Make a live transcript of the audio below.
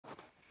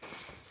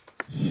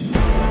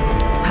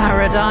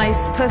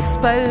Paradise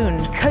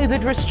postponed.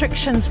 COVID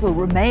restrictions will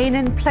remain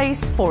in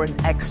place for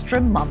an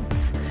extra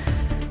month.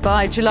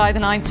 By July the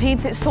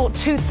 19th, it's thought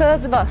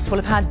 2/3 of us will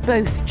have had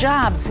both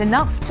jabs,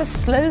 enough to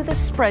slow the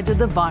spread of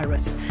the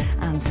virus,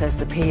 and says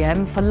the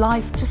PM, for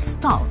life to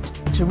start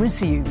to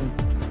resume.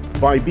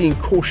 By being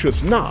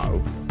cautious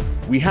now,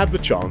 we have the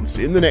chance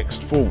in the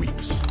next 4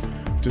 weeks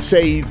to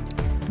save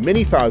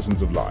many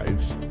thousands of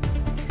lives.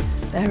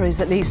 There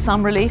is at least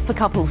some relief for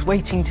couples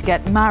waiting to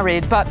get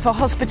married, but for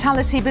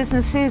hospitality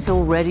businesses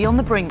already on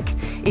the brink,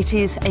 it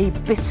is a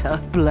bitter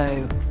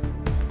blow.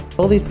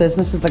 All these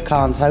businesses that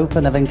can't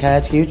open have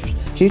incurred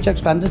huge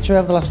expenditure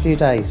over the last few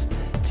days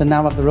to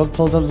now have the rug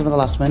pulled under the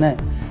last minute,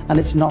 and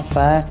it's not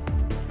fair.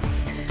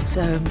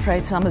 So I'm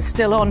afraid summer's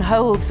still on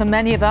hold for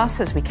many of us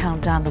as we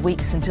count down the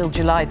weeks until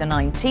July the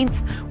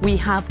 19th. We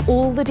have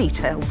all the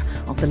details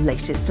of the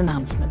latest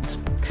announcement.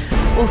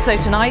 Also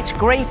tonight,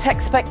 great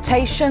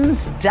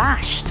expectations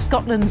dashed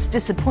Scotland's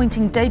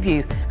disappointing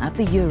debut at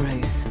the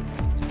Euros.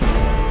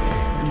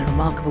 And the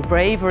remarkable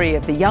bravery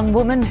of the young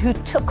woman who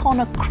took on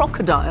a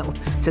crocodile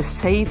to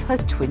save her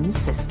twin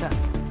sister.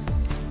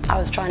 I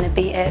was trying to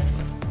beat it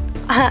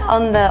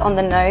on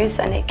the nose,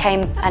 and it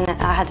came, and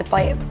I had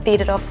to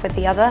beat it off with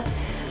the other.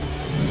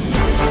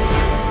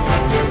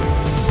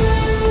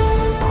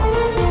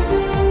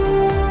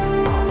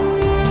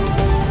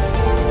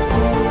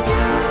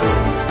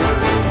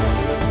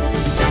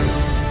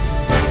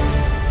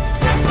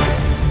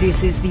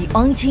 This is the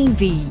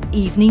ITV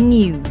Evening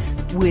News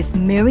with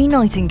Mary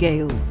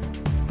Nightingale.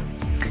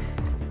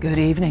 Good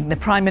evening. The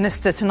Prime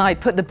Minister tonight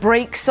put the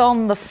brakes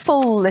on the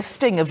full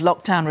lifting of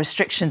lockdown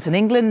restrictions in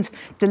England,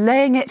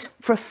 delaying it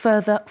for a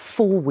further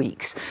 4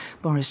 weeks.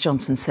 Boris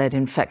Johnson said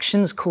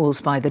infections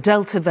caused by the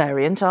Delta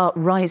variant are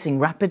rising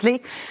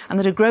rapidly and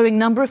that a growing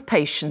number of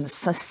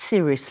patients are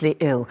seriously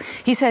ill.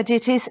 He said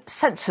it is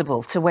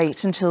sensible to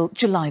wait until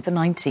July the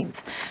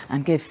 19th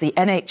and give the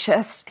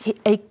NHS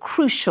a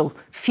crucial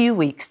few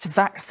weeks to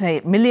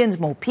vaccinate millions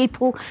more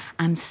people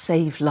and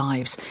save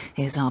lives.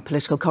 Here's our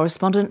political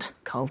correspondent,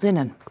 Carl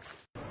Dinnan.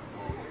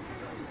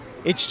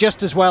 It's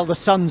just as well the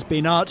sun's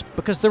been out,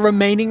 because the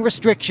remaining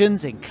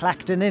restrictions in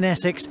Clacton in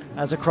Essex,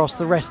 as across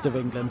the rest of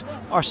England,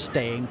 are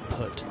staying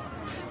put.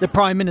 The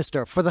Prime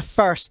Minister, for the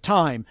first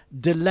time,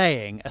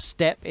 delaying a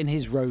step in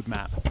his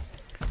roadmap.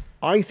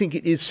 I think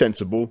it is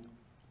sensible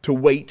to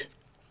wait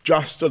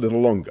just a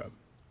little longer.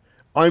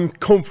 I'm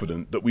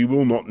confident that we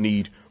will not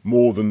need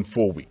more than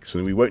 4 weeks,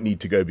 and we won't need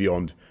to go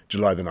beyond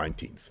July the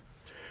 19th.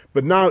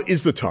 But now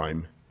is the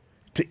time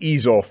to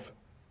ease off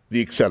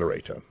the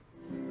accelerator.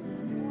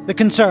 The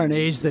concern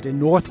is that in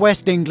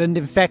northwest England,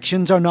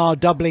 infections are now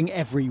doubling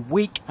every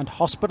week and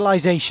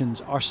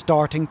hospitalisations are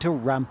starting to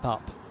ramp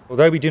up.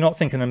 Although we do not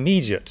think an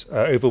immediate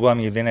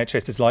overwhelming of the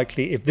NHS is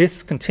likely, if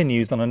this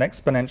continues on an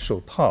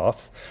exponential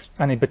path,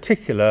 and in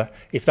particular,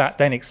 if that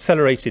then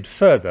accelerated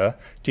further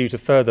due to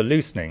further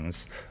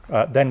loosenings,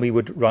 then we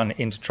would run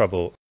into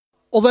trouble.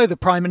 Although the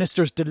Prime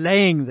Minister's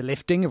delaying the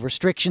lifting of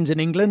restrictions in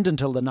England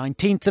until the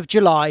 19th of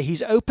July,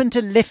 he's open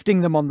to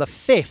lifting them on the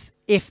 5th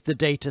if the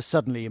data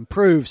suddenly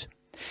improves.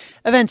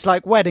 Events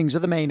like weddings are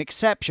the main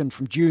exception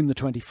from June the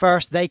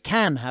 21st. They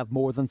can have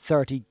more than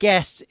 30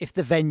 guests if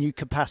the venue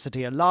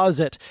capacity allows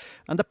it.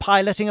 And the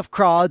piloting of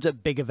crowds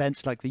at big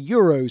events like the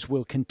Euros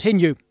will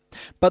continue.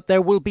 But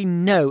there will be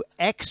no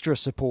extra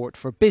support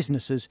for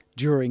businesses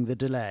during the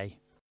delay.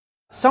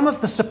 Some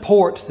of the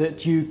support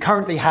that you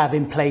currently have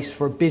in place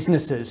for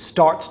businesses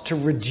starts to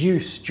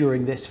reduce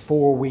during this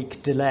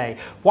 4-week delay.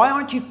 Why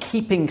aren't you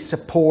keeping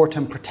support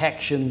and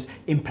protections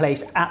in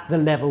place at the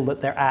level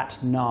that they're at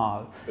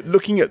now?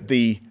 Looking at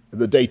the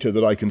data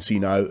that I can see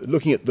now,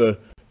 looking at the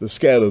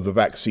scale of the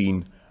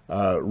vaccine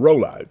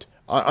rollout,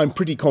 I'm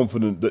pretty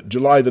confident that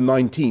July the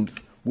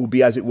 19th will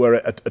be, as it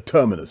were, a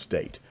terminus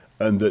date,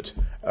 and that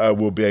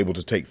we'll be able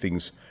to take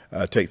things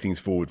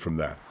forward from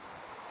there.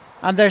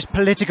 And there's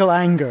political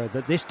anger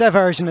that this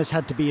diversion has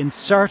had to be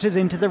inserted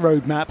into the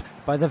roadmap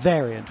by the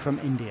variant from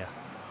India.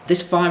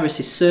 This virus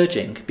is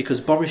surging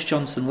because Boris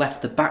Johnson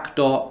left the back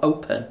door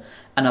open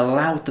and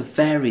allowed the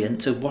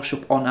variant to wash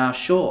up on our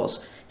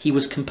shores. He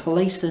was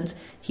complacent,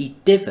 he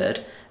dithered,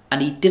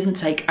 and he didn't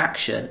take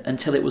action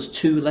until it was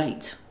too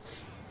late.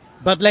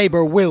 But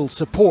Labour will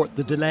support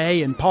the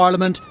delay in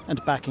Parliament,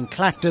 and back in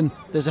Clacton,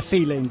 there's a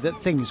feeling that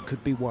things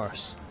could be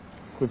worse.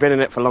 We've been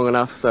in it for long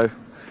enough, so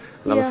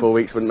another 4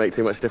 weeks wouldn't make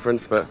too much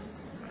difference, but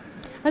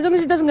as long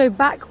as it doesn't go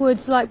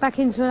backwards, like back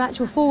into an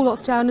actual full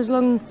lockdown, as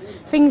long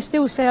things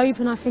still stay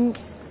open, I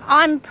think.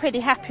 I'm pretty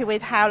happy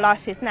with how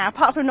life is now,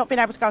 apart from not being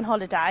able to go on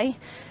holiday.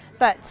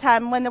 But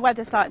when the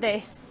weather's like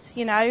this,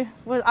 you know,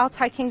 I'll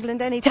take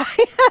England any day.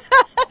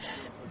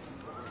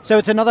 So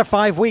it's another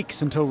 5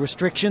 weeks until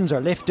restrictions are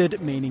lifted,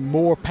 meaning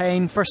more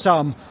pain for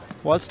some,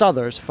 whilst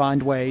others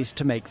find ways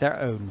to make their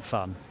own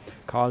fun.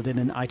 Carl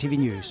Dinnan, ITV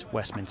News,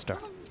 Westminster.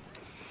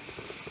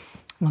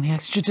 Well, the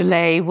extra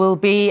delay will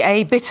be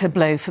a bitter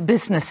blow for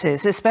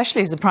businesses,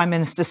 especially as the Prime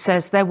Minister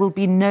says there will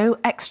be no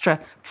extra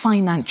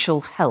financial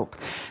help.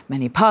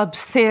 Many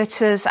pubs,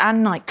 theatres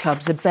and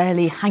nightclubs are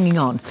barely hanging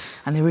on,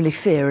 and they really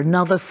fear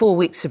another 4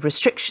 weeks of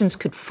restrictions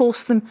could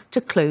force them to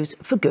close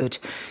for good.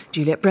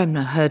 Juliet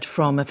Bremner heard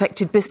from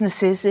affected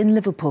businesses in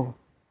Liverpool.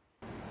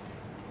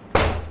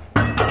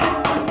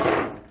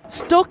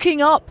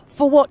 Stocking up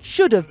for what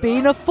should have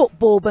been a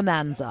football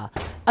bonanza.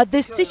 At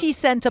this city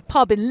centre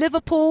pub in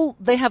Liverpool,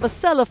 they have a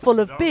cellar full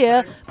of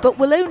beer, but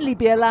will only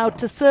be allowed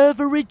to serve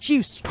a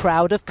reduced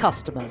crowd of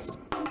customers.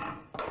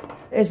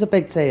 It's a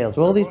big deal.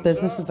 All these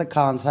businesses that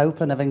can't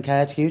open have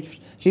incurred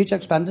huge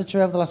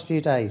expenditure over the last few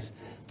days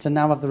to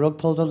now have the rug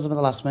pulled under them at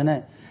the last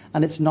minute,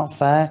 and it's not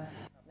fair.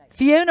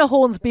 Fiona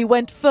Hornsby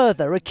went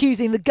further,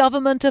 accusing the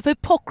government of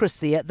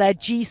hypocrisy at their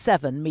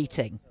G7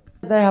 meeting.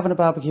 They're having a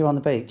barbecue on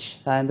the beach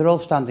and they're all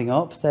standing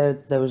up. There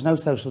was no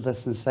social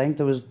distancing.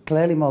 There was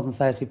clearly more than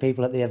 30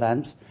 people at the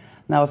event.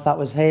 Now, if that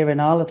was here in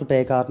our little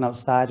beer garden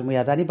outside and we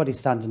had anybody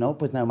standing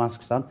up with no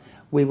masks on,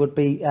 we would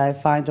be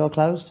fined or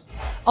closed.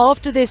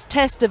 After this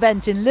test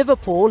event in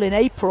Liverpool in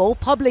April,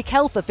 public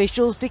health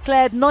officials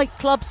declared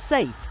nightclubs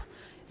safe.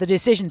 The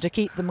decision to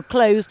keep them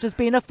closed has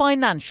been a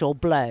financial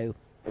blow.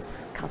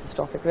 It's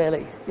catastrophic,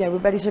 really. Yeah, we're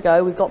ready to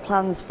go. We've got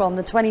plans from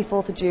the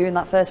 24th of June,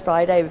 that first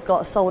Friday. We've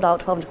got a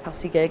sold-out 1200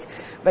 capacity gig,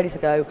 ready to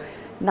go.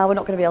 Now we're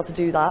not going to be able to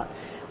do that.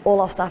 All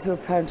our staff who are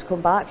preparing to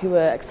come back, who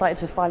are excited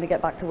to finally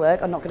get back to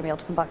work, are not going to be able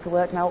to come back to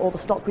work now. All the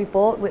stock we've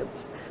bought, we're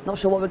not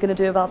sure what we're going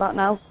to do about that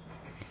now.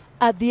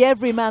 At the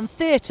Everyman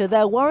Theatre,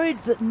 they're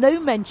worried that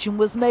no mention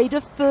was made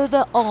of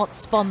further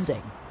arts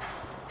funding.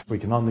 We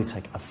can only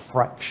take a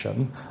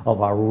fraction of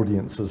our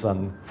audiences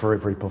in for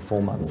every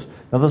performance.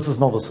 Now, this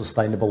is not a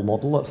sustainable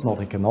model. It's not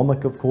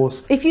economic, of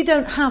course. If you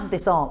don't have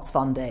this arts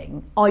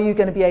funding, are you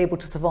going to be able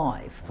to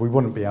survive? We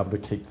wouldn't be able to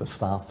keep the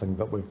staffing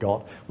that we've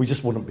got. We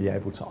just wouldn't be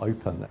able to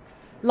open.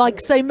 Like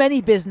so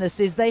many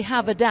businesses, they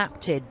have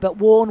adapted, but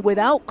warn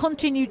without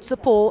continued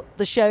support,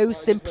 the show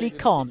simply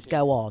can't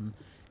go on.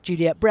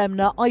 Juliet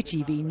Bremner,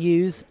 ITV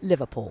News,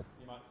 Liverpool.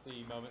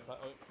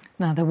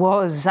 Now, there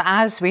was,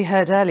 as we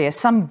heard earlier,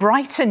 some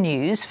brighter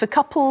news for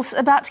couples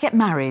about to get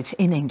married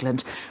in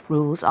England.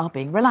 Rules are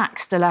being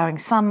relaxed, allowing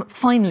some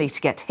finally to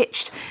get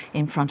hitched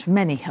in front of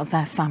many of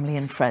their family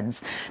and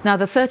friends. Now,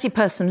 the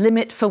 30-person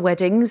limit for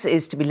weddings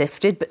is to be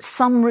lifted, but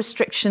some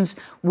restrictions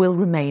will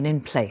remain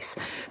in place.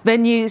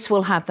 Venues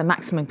will have the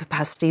maximum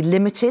capacity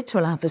limited to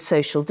allow for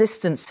social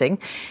distancing.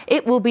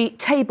 It will be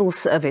table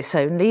service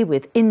only,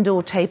 with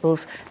indoor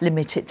tables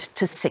limited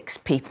to 6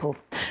 people.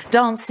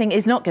 Dancing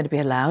is not going to be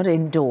allowed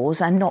indoors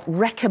and not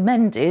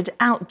recommended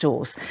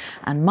outdoors,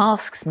 and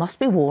masks must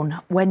be worn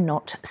when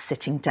not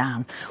sitting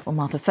down. Well,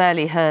 Martha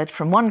Fairley heard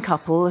from one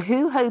couple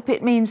who hope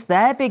it means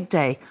their big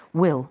day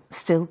will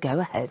still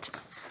go ahead.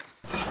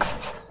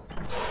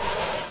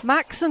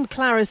 Max and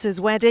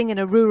Clarice's wedding in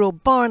a rural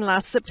barn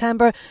last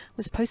September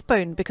was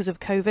postponed because of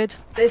COVID.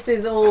 This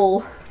is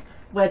all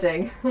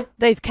wedding.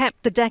 They've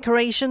kept the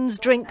decorations,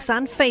 drinks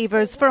and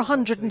favours for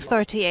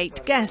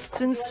 138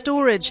 guests in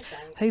storage,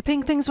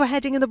 hoping things were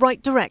heading in the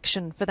right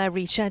direction for their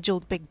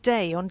rescheduled big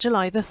day on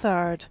July the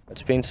 3rd.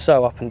 It's been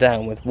so up and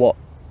down with what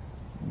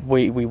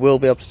we will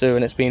be able to do,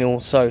 and it's been all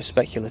so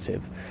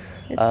speculative.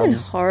 It's been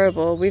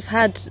horrible. We've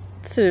had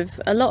sort of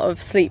a lot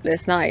of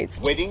sleepless nights.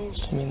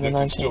 Weddings that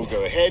can still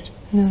go ahead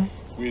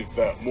with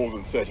more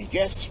than 30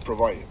 guests,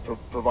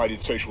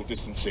 provided social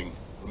distancing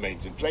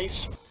remains in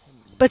place.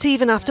 But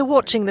even after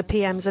watching the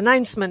PM's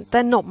announcement,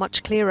 they're not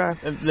much clearer.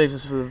 It leaves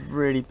us with a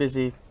really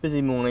busy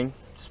morning,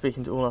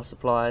 speaking to all our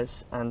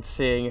suppliers and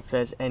seeing if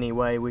there's any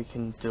way we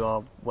can do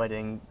our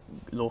wedding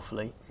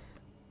lawfully.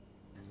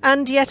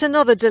 And yet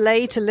another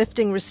delay to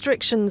lifting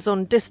restrictions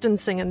on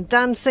distancing and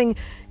dancing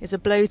is a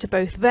blow to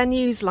both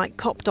venues like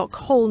Copdock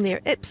Hall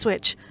near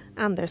Ipswich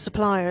and their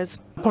suppliers.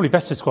 Probably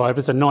best described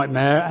as a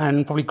nightmare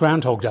and probably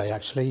Groundhog Day,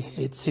 actually.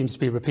 It seems to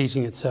be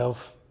repeating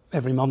itself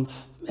every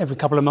month, every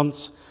couple of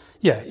months.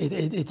 Yeah,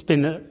 it's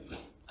been a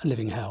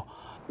living hell.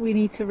 We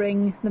need to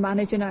ring the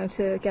manager now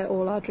to get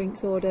all our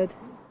drinks ordered.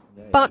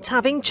 But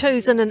having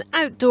chosen an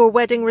outdoor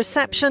wedding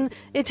reception,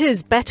 it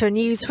is better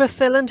news for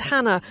Phil and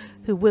Hannah,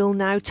 who will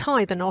now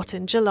tie the knot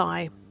in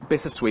July.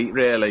 Bittersweet,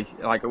 really.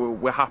 Like,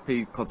 we're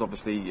happy because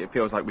obviously it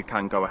feels like we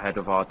can go ahead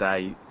of our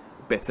day.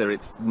 Bitter,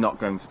 it's not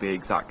going to be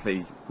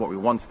exactly what we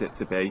wanted it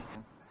to be.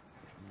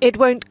 It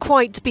won't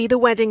quite be the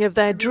wedding of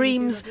their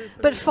dreams,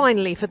 but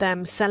finally for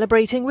them,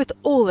 celebrating with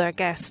all their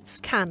guests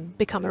can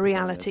become a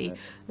reality.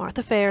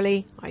 Martha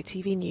Fairley,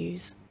 ITV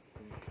News.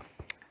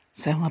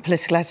 So our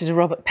political editor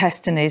Robert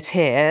Peston is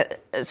here.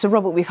 So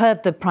Robert, we've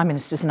heard the Prime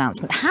Minister's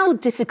announcement. How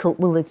difficult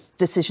will this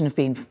decision have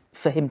been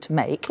for him to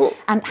make,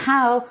 and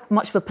how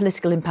much of a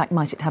political impact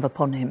might it have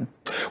upon him?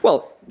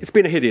 Well, it's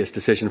been a hideous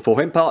decision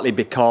for him, partly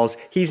because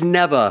he's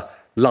never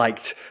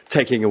liked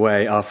taking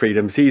away our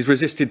freedoms. He's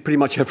resisted pretty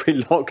much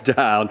every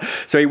lockdown.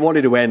 So he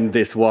wanted to end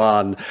this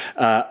one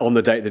on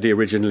the date that he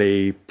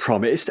originally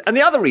promised. And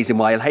the other reason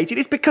why he'll hate it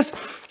is because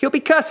he'll be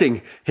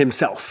cursing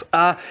himself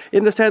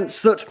in the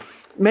sense that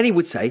many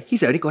would say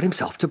he's only got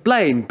himself to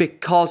blame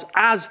because,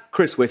 as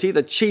Chris Whitty,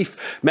 the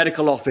chief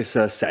medical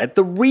officer, said,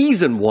 the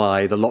reason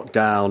why the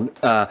lockdown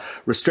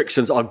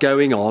restrictions are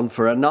going on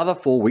for another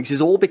 4 weeks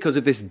is all because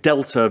of this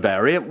Delta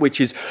variant,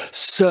 which is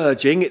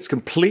surging. It's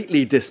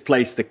completely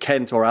displaced the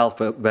Kent or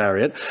Alpha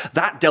variant.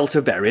 That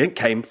Delta variant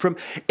came from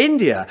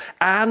India.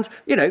 And,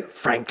 you know,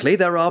 frankly,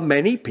 there are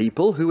many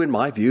people who, in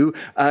my view,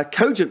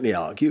 cogently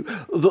argue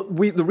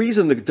that the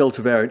reason the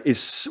Delta variant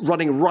is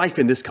running rife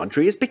in this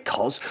country is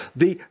because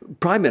the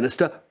Prime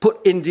Minister put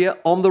India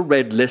on the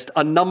red list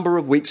a number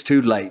of weeks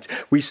too late.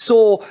 We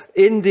saw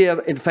India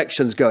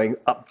infections going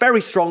up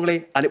very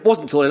strongly, and it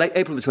wasn't until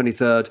April the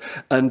 23rd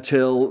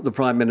until the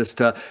Prime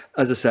Minister,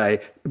 as I say,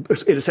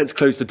 in a sense,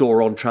 closed the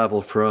door on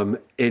travel from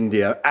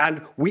India.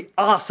 And we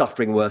are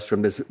suffering worse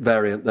from this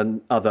variant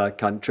than other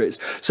countries.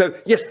 So,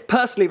 yes,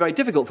 personally very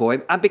difficult for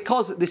him. And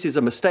because this is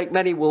a mistake,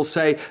 many will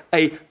say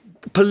a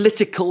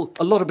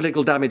lot of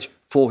political damage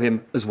for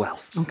him as well.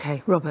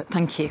 OK, Robert,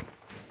 thank you.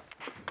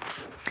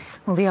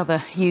 Well, the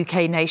other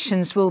UK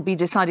nations will be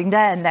deciding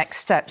their next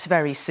steps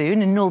very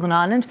soon. In Northern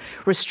Ireland,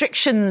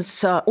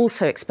 restrictions are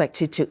also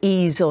expected to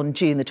ease on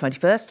June the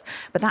 21st,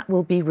 but that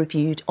will be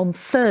reviewed on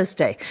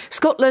Thursday.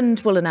 Scotland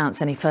will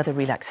announce any further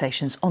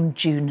relaxations on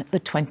June the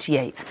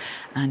 28th.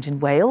 And in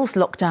Wales,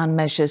 lockdown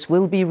measures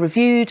will be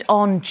reviewed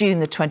on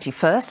June the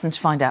 21st. And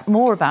to find out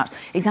more about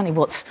exactly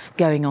what's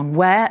going on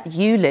where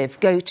you live,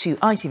 go to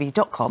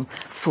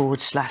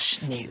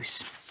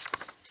itv.com/news.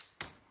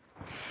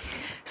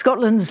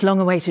 Scotland's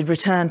long-awaited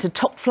return to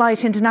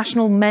top-flight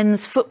international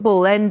men's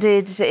football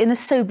ended in a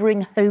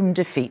sobering home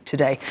defeat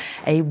today.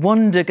 A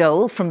wonder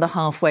goal from the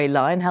halfway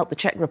line helped the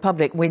Czech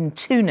Republic win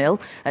 2-0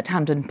 at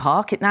Hampden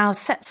Park. It now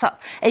sets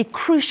up a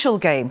crucial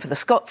game for the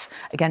Scots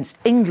against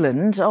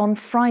England on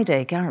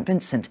Friday. Geraint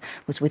Vincent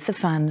was with the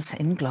fans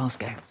in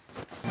Glasgow.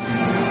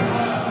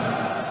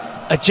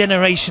 A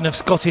generation of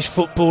Scottish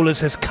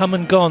footballers has come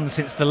and gone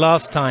since the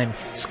last time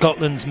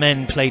Scotland's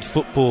men played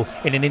football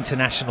in an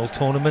international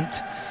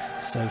tournament.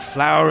 So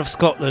Flower of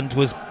Scotland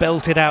was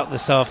belted out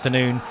this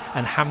afternoon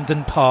and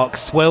Hampden Park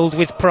swelled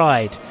with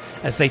pride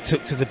as they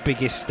took to the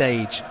biggest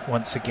stage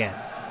once again.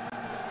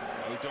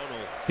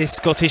 This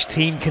Scottish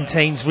team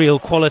contains real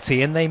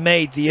quality and they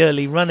made the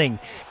early running.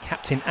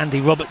 Captain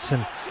Andy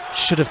Robertson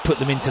should have put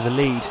them into the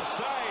lead.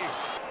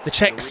 The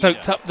Czechs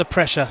soaked up the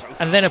pressure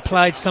and then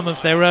applied some of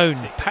their own.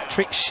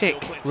 Patrick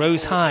Schick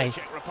rose high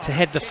to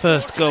head the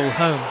first goal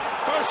home.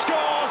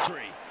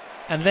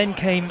 And then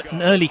came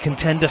an early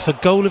contender for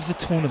goal of the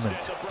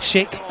tournament.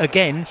 Schick,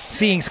 again,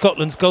 seeing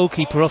Scotland's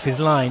goalkeeper off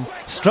his line,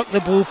 struck the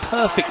ball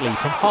perfectly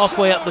from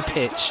halfway up the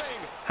pitch.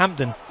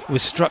 Hampden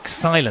was struck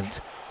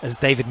silent as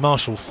David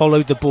Marshall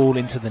followed the ball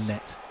into the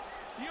net.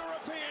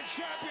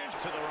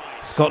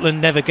 Scotland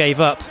never gave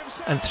up,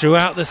 and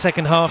throughout the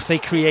second half they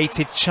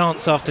created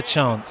chance after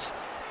chance,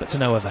 but to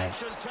no avail.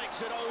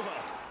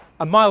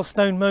 A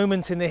milestone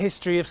moment in the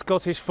history of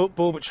Scottish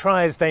football, but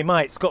try as they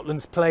might,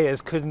 Scotland's players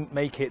couldn't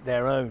make it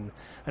their own.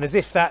 And as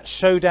if that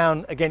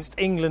showdown against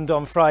England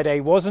on Friday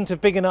wasn't a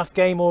big enough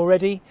game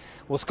already,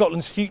 well,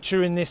 Scotland's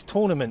future in this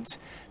tournament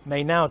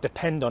may now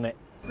depend on it.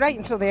 Right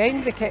until the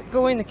end, they kept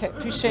going, they kept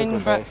pushing,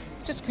 but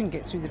just couldn't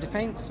get through the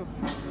defence. So.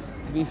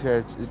 To be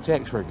fair, the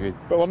Czechs were good.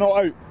 But we're not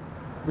out.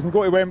 We can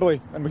go to Wembley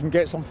and we can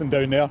get something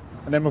down there,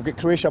 and then we've got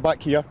Croatia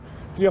back here.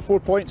 3 or 4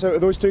 points out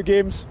of those 2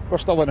 games, we're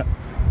still in it.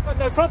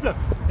 No problem.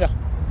 Yeah,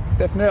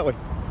 definitely.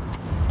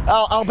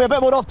 I'll be a bit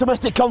more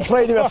optimistic come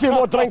Friday with a few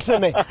more drinks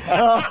in me.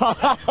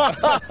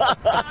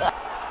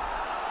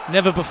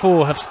 Never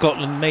before have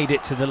Scotland made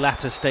it to the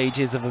latter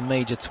stages of a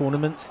major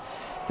tournament.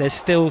 There's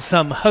still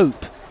some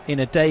hope in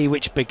a day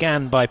which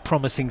began by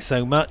promising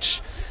so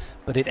much,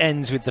 but it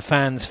ends with the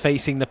fans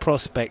facing the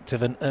prospect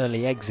of an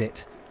early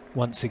exit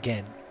once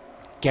again.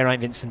 Geraint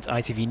Vincent,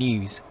 ITV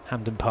News,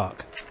 Hampden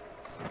Park.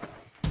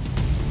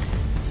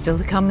 Still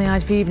to come, the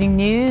ITV Evening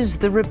News,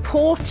 the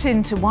report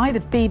into why the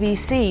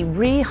BBC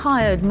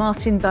rehired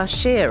Martin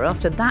Bashir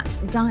after that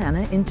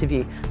Diana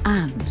interview.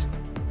 And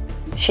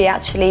she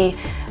actually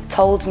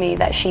told me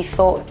that she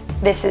thought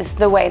this is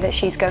the way that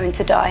she's going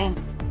to die.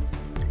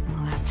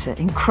 Well, that's an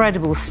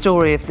incredible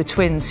story of the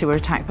twins who were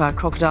attacked by a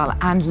crocodile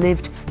and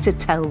lived to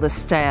tell the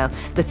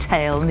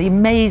tale, and the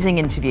amazing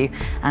interview,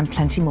 and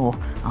plenty more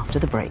after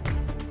the break.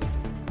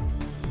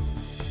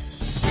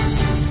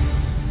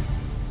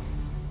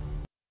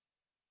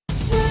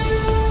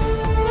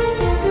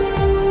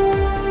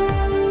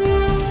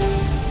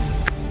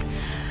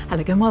 Hello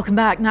again, welcome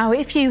back. Now,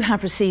 if you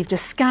have received a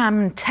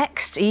scam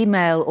text,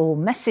 email or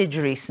message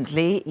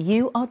recently,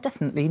 you are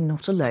definitely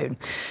not alone.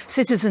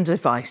 Citizens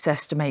Advice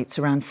estimates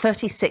around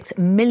 36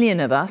 million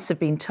of us have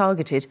been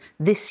targeted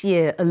this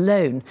year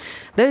alone.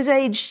 Those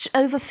aged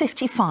over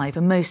 55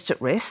 are most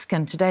at risk,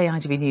 and today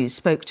ITV News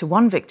spoke to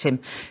one victim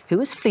who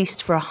was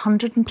fleeced for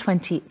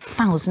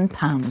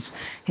 £120,000.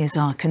 Here's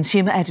our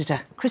consumer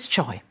editor, Chris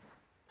Choi.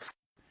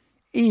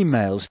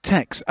 Emails,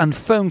 texts and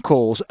phone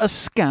calls, a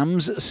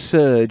scams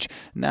surge.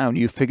 Now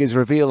new figures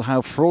reveal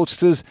how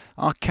fraudsters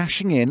are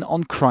cashing in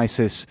on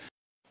crisis.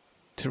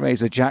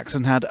 Teresa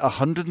Jackson had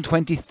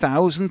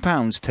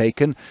 £120,000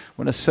 taken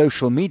when a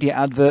social media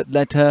advert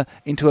led her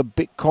into a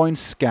Bitcoin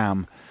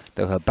scam.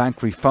 Though her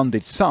bank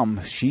refunded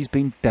some, she's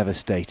been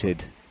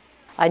devastated.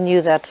 I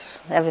knew that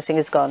everything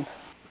is gone.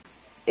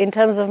 In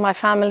terms of my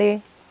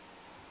family,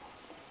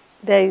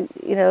 they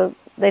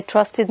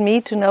trusted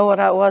me to know what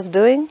I was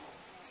doing.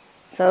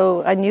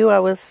 So I knew I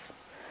was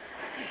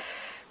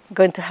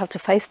going to have to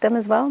face them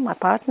as well, my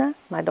partner,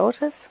 my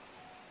daughters.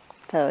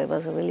 So it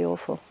was really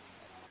awful.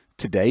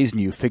 Today's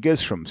new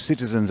figures from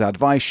Citizens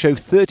Advice show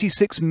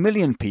 36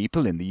 million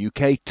people in the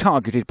UK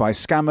targeted by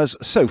scammers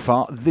so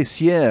far this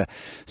year.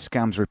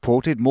 Scams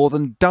reported more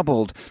than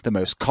doubled. The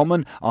most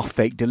common are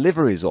fake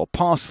deliveries or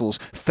parcels,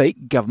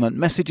 fake government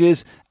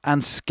messages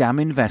and scam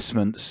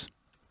investments.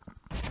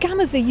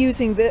 Scammers are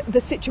using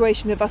the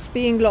situation of us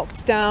being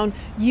locked down,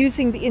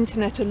 using the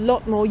internet a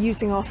lot more,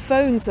 using our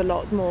phones a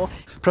lot more.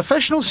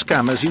 Professional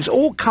scammers use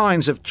all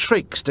kinds of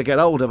tricks to get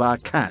hold of our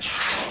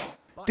cash.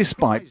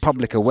 Despite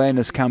public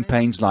awareness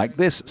campaigns like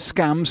this,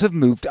 scams have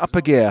moved up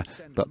a gear.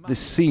 But this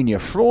senior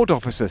fraud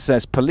officer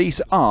says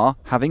police are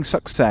having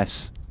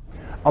success.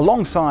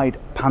 Alongside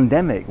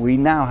pandemic, we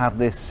now have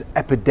this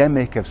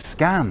epidemic of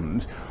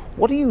scams.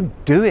 What are you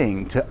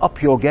doing to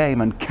up your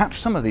game and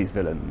catch some of these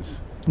villains?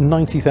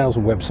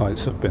 90,000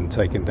 websites have been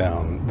taken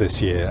down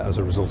this year as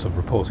a result of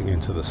reporting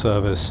into the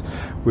service.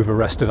 We've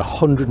arrested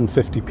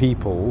 150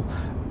 people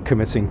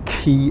committing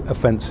key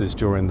offences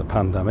during the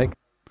pandemic.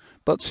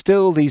 But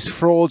still, these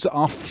frauds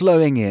are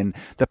flowing in.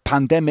 The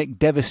pandemic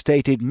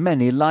devastated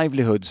many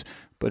livelihoods,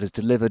 but has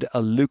delivered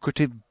a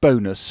lucrative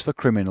bonus for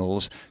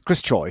criminals.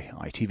 Chris Choi,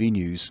 ITV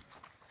News.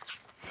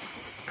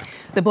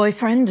 The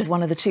boyfriend of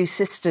one of the two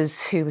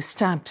sisters who was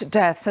stabbed to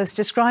death has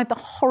described the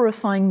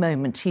horrifying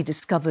moment he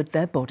discovered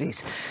their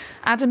bodies.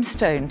 Adam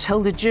Stone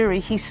told a jury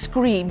he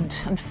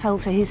screamed and fell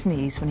to his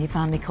knees when he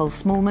found Nicole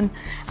Smallman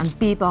and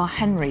Bibar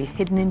Henry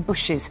hidden in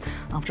bushes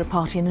after a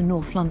party in a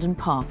North London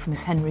park for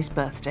Miss Henry's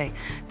birthday.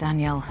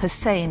 Danielle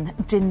Hussain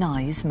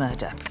denies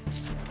murder.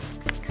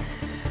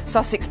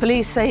 Sussex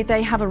police say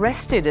they have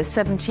arrested a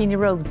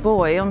 17-year-old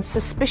boy on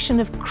suspicion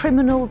of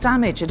criminal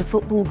damage at a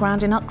football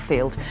ground in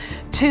Uckfield.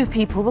 Two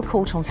people were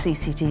caught on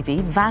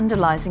CCTV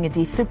vandalising a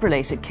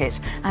defibrillator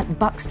kit at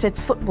Buxted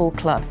Football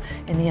Club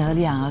in the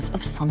early hours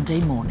of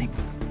Sunday morning.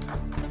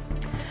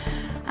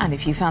 And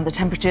if you found the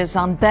temperatures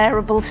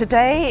unbearable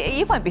today,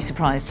 you won't be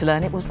surprised to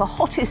learn it was the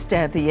hottest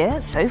day of the year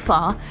so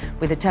far,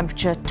 with a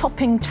temperature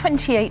topping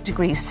 28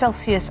 degrees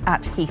Celsius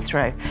at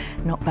Heathrow.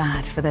 Not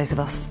bad for those of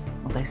us,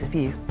 or those of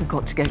you who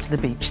got to go to the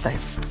beach, though.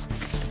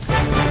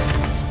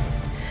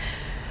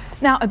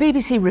 Now, a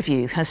BBC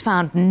review has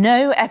found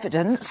no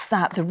evidence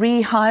that the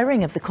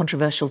rehiring of the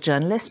controversial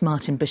journalist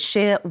Martin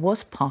Bashir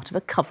was part of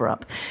a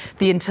cover-up.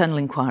 The internal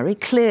inquiry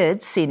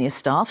cleared senior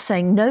staff,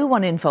 saying no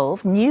one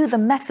involved knew the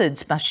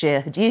methods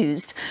Bashir had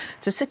used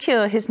to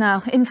secure his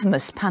now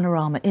infamous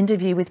Panorama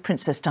interview with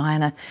Princess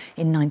Diana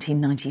in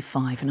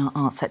 1995. And our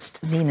arts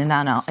editor, Nina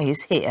Nana,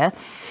 is here.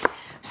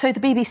 So the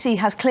BBC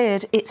has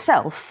cleared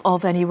itself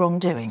of any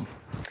wrongdoing.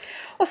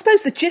 I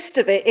suppose the gist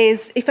of it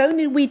is, if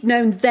only we'd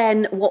known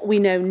then what we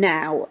know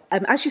now.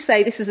 As you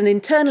say, this is an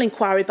internal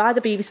inquiry by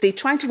the BBC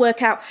trying to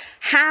work out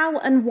how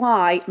and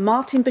why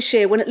Martin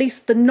Bashir, when at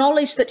least the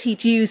knowledge that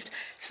he'd used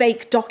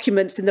fake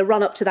documents in the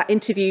run-up to that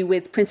interview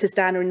with Princess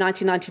Diana in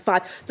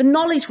 1995, the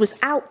knowledge was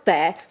out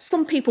there,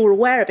 some people were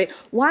aware of it.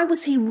 Why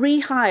was he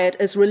rehired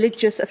as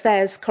religious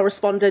affairs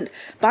correspondent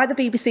by the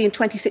BBC in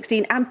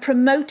 2016 and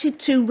promoted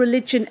to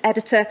religion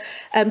editor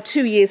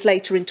 2 years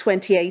later in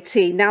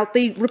 2018? Now,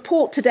 the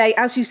report today,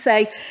 as you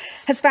say,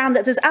 has found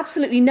that there's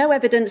absolutely no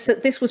evidence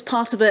that this was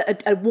part of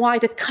a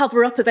wider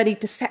cover-up of any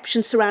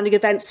deception surrounding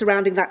events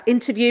surrounding that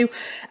interview.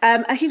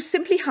 He was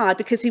simply hired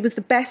because he was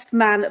the best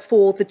man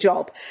for the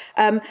job.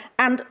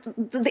 And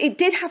it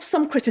did have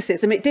some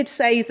criticism. It did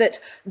say that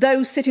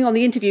those sitting on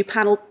the interview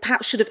panel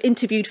perhaps should have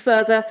interviewed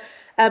further,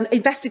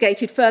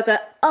 investigated further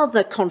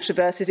other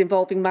controversies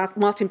involving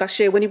Martin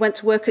Bashir when he went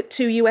to work at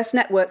 2 US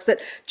networks, that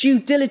due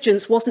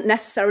diligence wasn't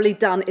necessarily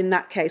done in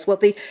that case. Well,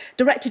 the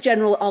Director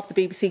General of the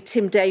BBC,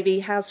 Tim Davie,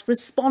 has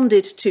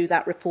responded to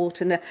that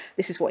report, and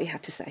this is what he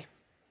had to say.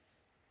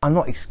 I'm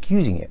not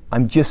excusing it.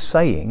 I'm just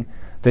saying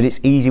that it's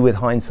easy with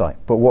hindsight.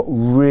 But what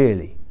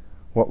really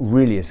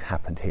has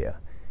happened here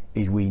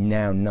is we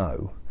now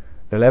know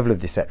the level of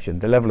deception,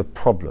 the level of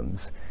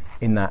problems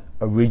in that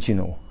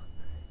original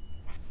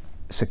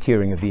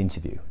securing of the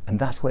interview, and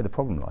that's where the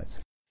problem lies.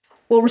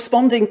 Well,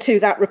 responding to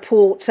that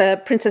report,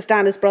 Princess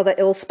Diana's brother,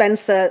 Il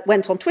Spencer,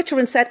 went on Twitter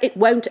and said, "It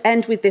won't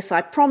end with this,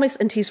 I promise,"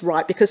 and he's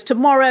right, because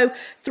tomorrow,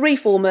 three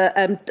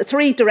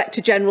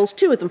Director Generals,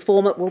 two of them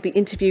former, will be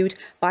interviewed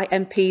by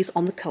MPs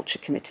on the Culture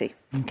Committee.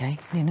 OK,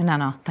 Nina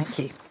Nana, thank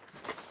you.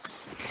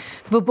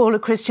 Footballer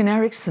Christian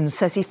Eriksen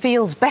says he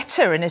feels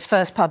better in his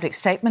first public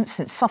statement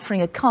since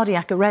suffering a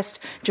cardiac arrest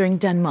during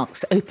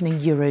Denmark's opening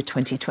Euro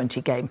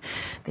 2020 game.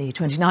 The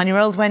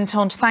 29-year-old went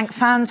on to thank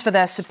fans for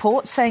their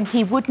support, saying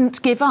he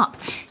wouldn't give up.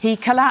 He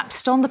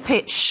collapsed on the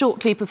pitch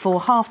shortly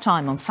before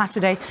half-time on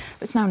Saturday,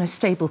 but is now in a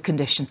stable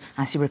condition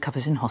as he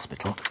recovers in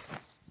hospital.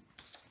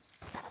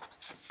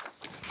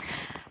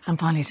 And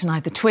finally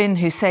tonight, the twin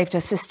who saved her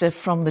sister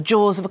from the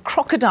jaws of a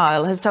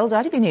crocodile has told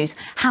ITV News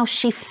how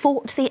she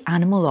fought the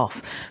animal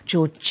off.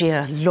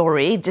 Georgia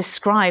Laurie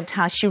described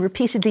how she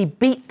repeatedly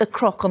beat the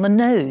croc on the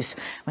nose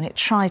when it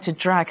tried to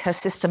drag her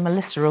sister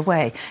Melissa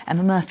away.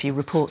 Emma Murphy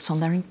reports on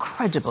their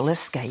incredible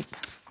escape.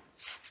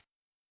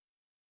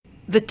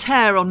 The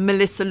tear on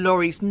Melissa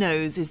Laurie's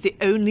nose is the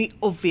only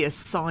obvious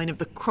sign of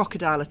the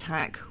crocodile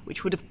attack,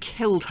 which would have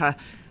killed her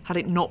had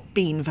it not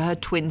been for her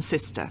twin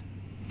sister.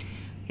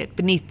 Yet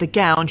beneath the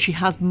gown she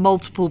has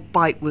multiple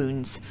bite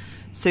wounds,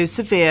 so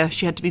severe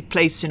she had to be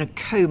placed in a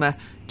coma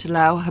to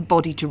allow her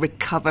body to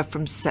recover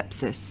from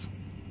sepsis.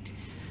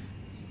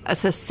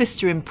 As her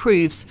sister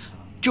improves,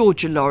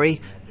 Georgia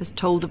Laurie has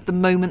told of the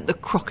moment the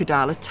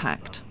crocodile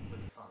attacked.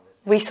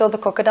 We saw the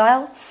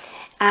crocodile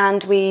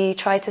and we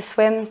tried to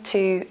swim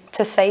to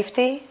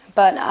safety,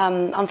 but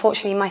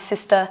unfortunately my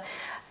sister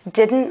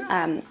didn't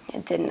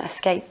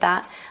escape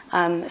that.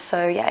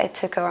 So yeah, it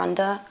took her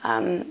under.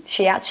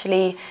 She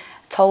actually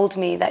told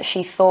me that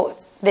she thought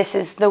this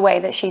is the way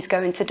that she's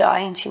going to die,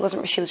 and she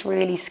was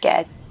really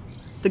scared.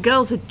 The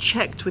girls had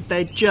checked with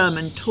their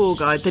German tour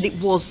guide that it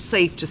was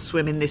safe to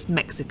swim in this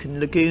Mexican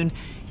lagoon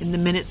in the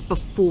minutes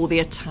before the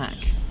attack.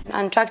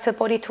 And dragged her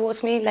body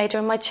towards me, laid her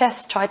on my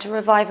chest, tried to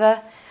revive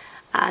her,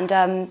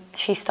 and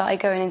she started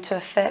going into a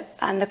fit,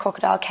 and the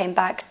crocodile came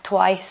back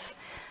twice,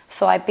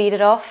 so I beat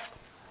it off.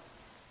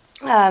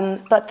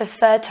 But the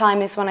third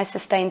time is when I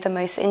sustained the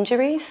most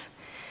injuries.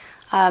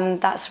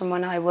 That's from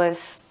when I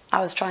was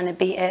trying to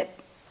beat it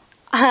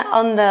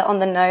on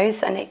the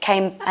nose, and it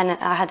came, and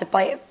I had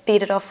to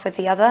beat it off with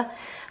the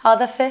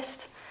other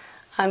fist,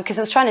 because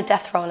I was trying to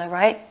death roll her,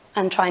 right,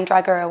 and try and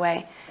drag her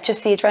away.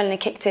 Just the adrenaline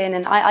kicked in,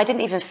 and I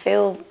didn't even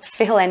feel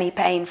any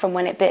pain from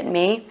when it bit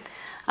me.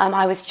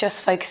 I was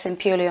just focusing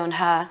purely on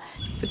her.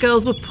 The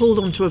girls were pulled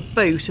onto a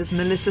boat as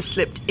Melissa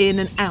slipped in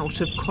and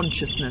out of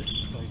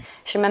consciousness.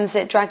 She remembers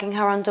it dragging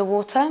her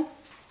underwater.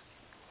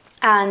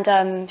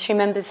 And she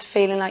remembers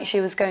feeling like she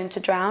was going to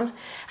drown.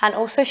 And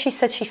also she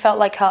said she felt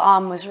like her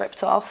arm was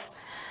ripped off.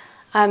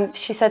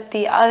 She said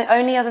the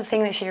only other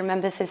thing that she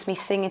remembers is me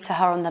singing to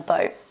her on the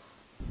boat.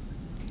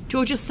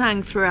 Georgia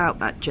sang throughout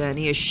that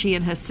journey, as she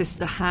and her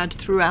sister had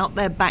throughout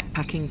their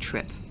backpacking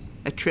trip.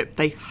 A trip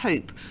they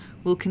hope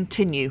will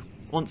continue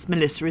once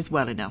Melissa is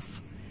well enough.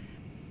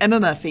 Emma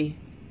Murphy,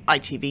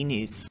 ITV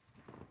News.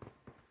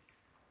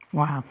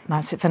 Wow,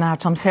 that's it for now.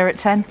 Tom's here at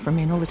 10 from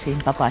me and all the team.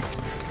 Bye-bye.